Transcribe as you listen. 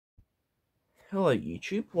Hello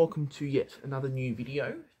YouTube, welcome to yet another new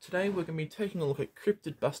video. Today we're going to be taking a look at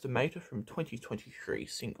Cryptid Buster Mater from 2023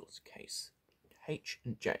 singles case H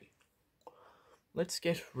and J. Let's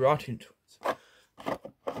get right into it.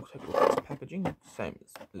 We'll take a look at its packaging, same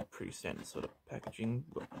as the pretty standard sort of packaging.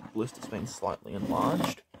 The blister's been slightly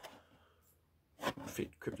enlarged.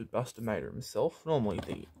 Fit Cryptid Buster Mater himself. Normally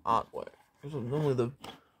the artwork, normally the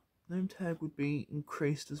name tag would be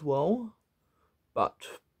increased as well, but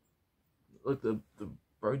like the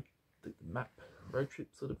map road trip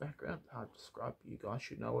sort of background, hard to describe, but you guys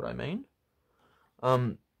should know what I mean.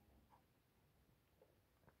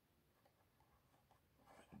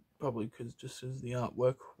 Probably because just as the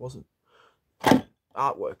artwork wasn't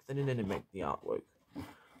artwork, they didn't make the artwork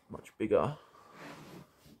much bigger.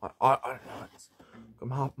 I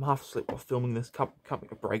don't know. I'm half asleep while filming this. Can't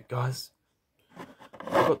make a break, guys.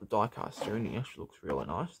 I've got the die caster and he actually looks really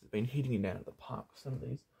nice. They've been hitting it out of the park with some of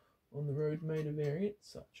these on the road Mater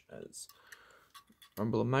variants, such as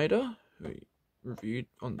Rumble Mater, who we reviewed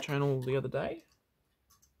on the channel the other day.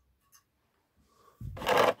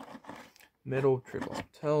 Metal, Triple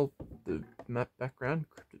Mattel, the map background,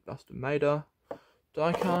 Cryptid Buster Mater,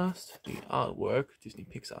 diecast, the artwork, Disney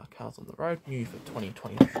Pixar Cars on the Road, new for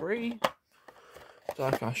 2023.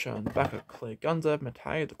 Diecast showing the back of Claire Gunzer,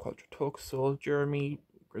 Mateo, the Quadrotorquosaur, Jeremy,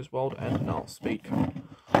 Griswold, and Nile Speedcone.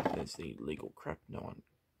 There's the legal crap no one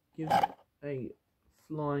gives a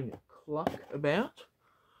flying cluck about.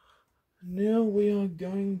 Now we are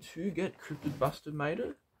going to get Cryptid Buster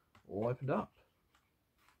Mater all opened up.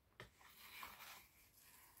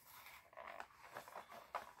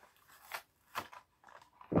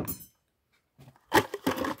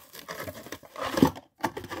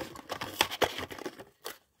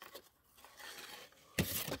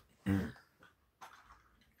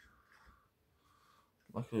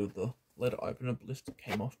 Luckily with the letter opener, blister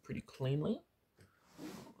came off pretty cleanly.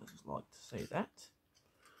 I just like to say that.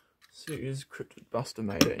 So here's Cryptid Buster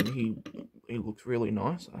Mater, and he looks really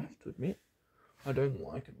nice, I have to admit. I don't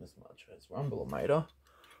like him as much as Rumble Mater.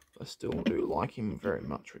 I still do like him very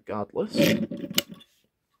much regardless.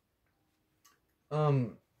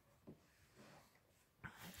 So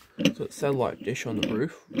it's satellite dish on the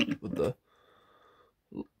roof with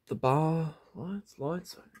the bar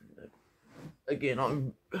lights. Again,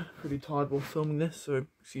 I'm pretty tired while filming this, so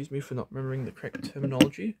excuse me for not remembering the correct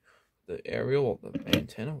terminology. The aerial or the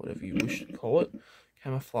antenna, whatever you wish to call it,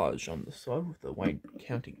 camouflage on the side with the Wayne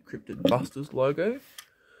County Cryptid Busters logo.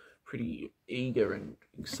 Pretty eager and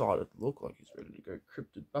excited look, like he's ready to go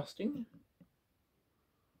cryptid busting.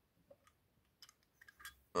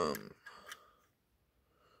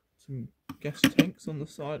 Some gas tanks on the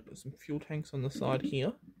side, some fuel tanks on the side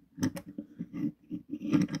here.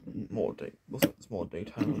 There's more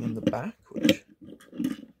detailing in the back, which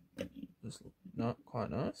does look quite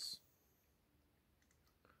nice.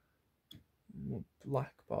 More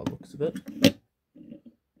black by the looks of it.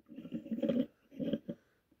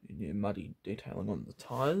 And yeah, muddy detailing on the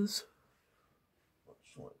tyres.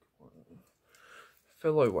 Much like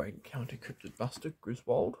fellow Wayne County Cryptid Buster,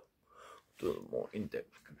 Griswold. Do a more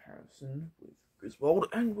in-depth comparison with Griswold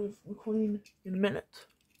and with McQueen in a minute.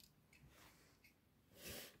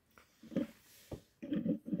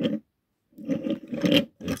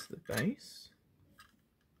 There's the base.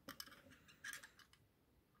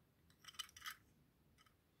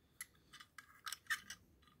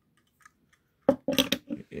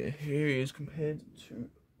 Yeah, here he is compared to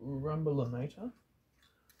Rumble Mater.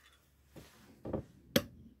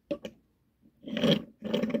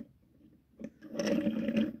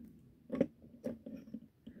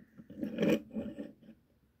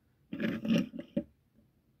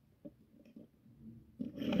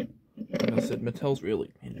 Like I said, Mattel's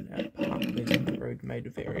really in and out of park these on the road Mater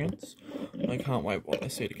variants. I can't wait what they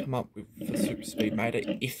see to come up with for Super Speed Mater,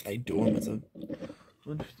 if they do them as a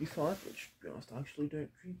 155, which to be honest I actually don't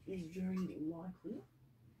think is very likely.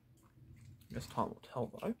 I guess time will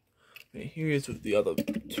tell though. Yeah, here he is with the other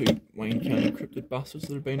two Wayne County Cryptid Busters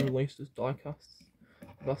that have been released as diecasts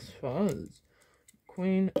thus far, as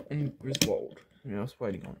Queen and Griswold. And I was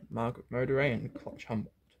waiting on Margaret Motorray and Clutch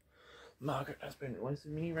Humboldt. Margaret has been released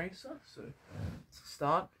as a mini racer, so it's a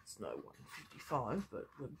start. It's no 155, but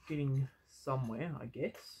we're getting somewhere, I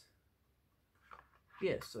guess.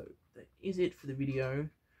 Yeah, so that is it for the video.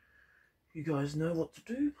 You guys know what to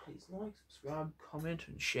do. Please like, subscribe, comment,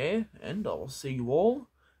 and share, and I will see you all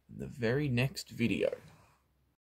in the very next video.